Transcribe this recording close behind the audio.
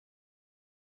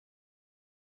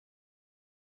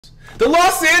The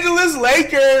Los Angeles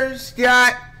Lakers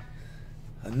got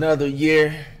another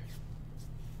year.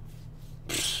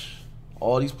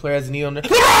 All these players need on there.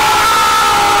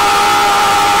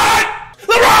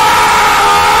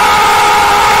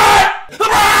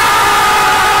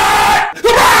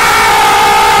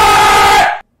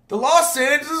 The Los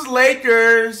Angeles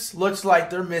Lakers looks like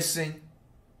they're missing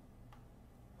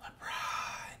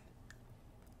LeBron.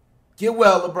 Get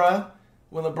well, LeBron.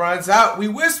 When LeBron's out, we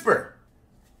whisper.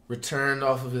 Returned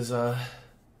off of his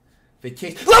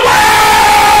vacation. LeBron!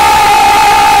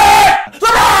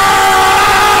 LeBron!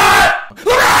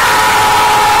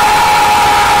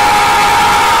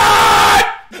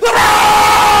 LeBron!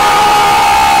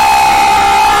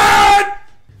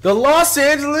 The Los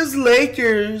Angeles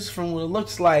Lakers, from what it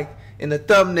looks like in the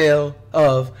thumbnail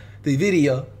of the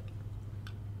video,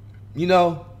 you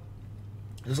know,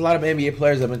 there's a lot of NBA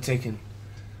players that have been taking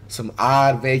some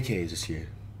odd vacays this year.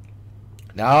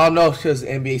 Now, I don't know if because the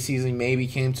NBA season maybe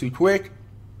came too quick,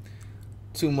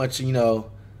 too much, you know,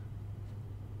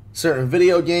 certain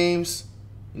video games,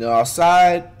 you know,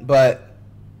 outside, but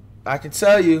I can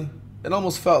tell you, it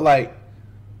almost felt like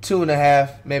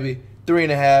 2.5, maybe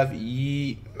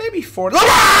 3.5, maybe 4. LeBron!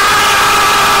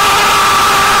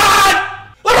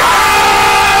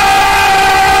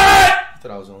 I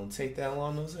thought I was going to take that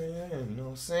long. You know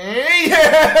what I'm saying?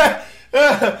 Yeah.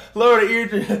 Lower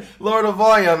the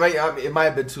volume. It might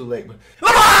have been too late. But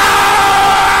LeBron!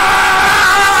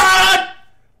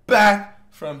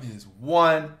 Back from his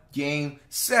 1-game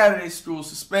Saturday school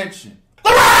suspension.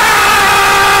 LeBron!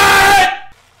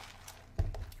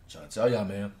 Trying to tell y'all,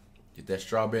 man. Get that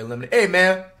strawberry lemonade. Hey,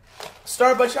 man.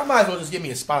 Starbucks, y'all might as well just give me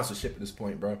a sponsorship at this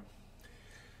point, bro.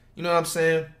 You know what I'm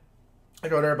saying? I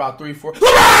go there about 3, 4.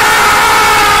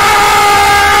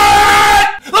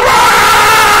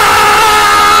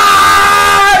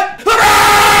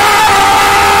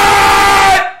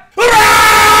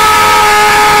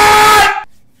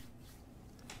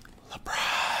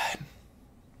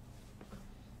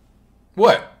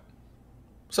 What?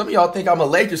 Some of y'all think I'm a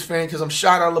Lakers fan because I'm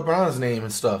shouting out LeBron's name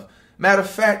and stuff. Matter of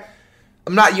fact,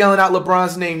 I'm not yelling out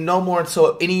LeBron's name no more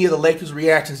until any of the Lakers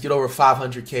reactions get over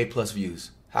 500K plus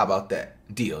views. How about that?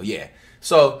 Deal, yeah.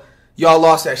 So, y'all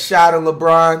lost that shout at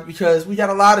LeBron because we got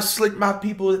a lot of slick mouth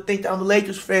people that think that I'm a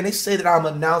Lakers fan. They say that I'm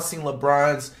announcing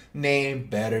LeBron's name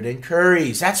better than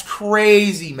Curry's. That's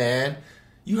crazy, man.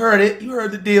 You heard it. You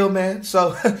heard the deal, man.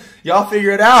 So, y'all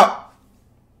figure it out.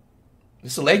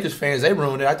 It's the Lakers fans. They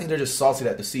ruined it. I think they're just salty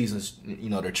that the season's, you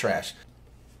know, they're trash.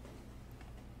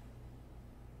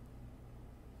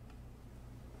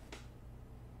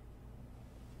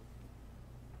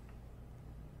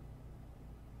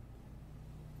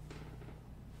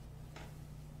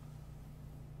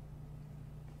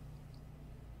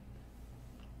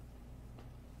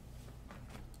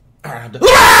 All right, I'm done.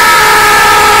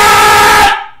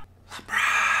 LeBron!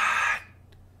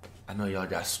 I know y'all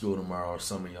got school tomorrow, or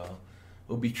some of y'all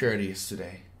will be courteous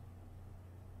today.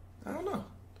 I don't know.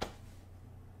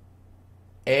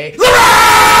 LeBron!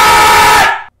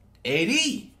 AD,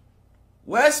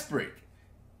 Westbrook,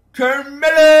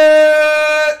 Carmelo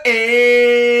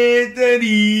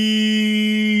Anthony,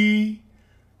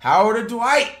 Howard or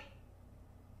Dwight.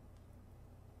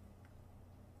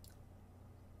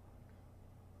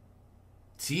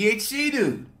 THC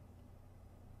dude.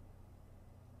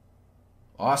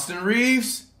 Austin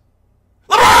Reeves.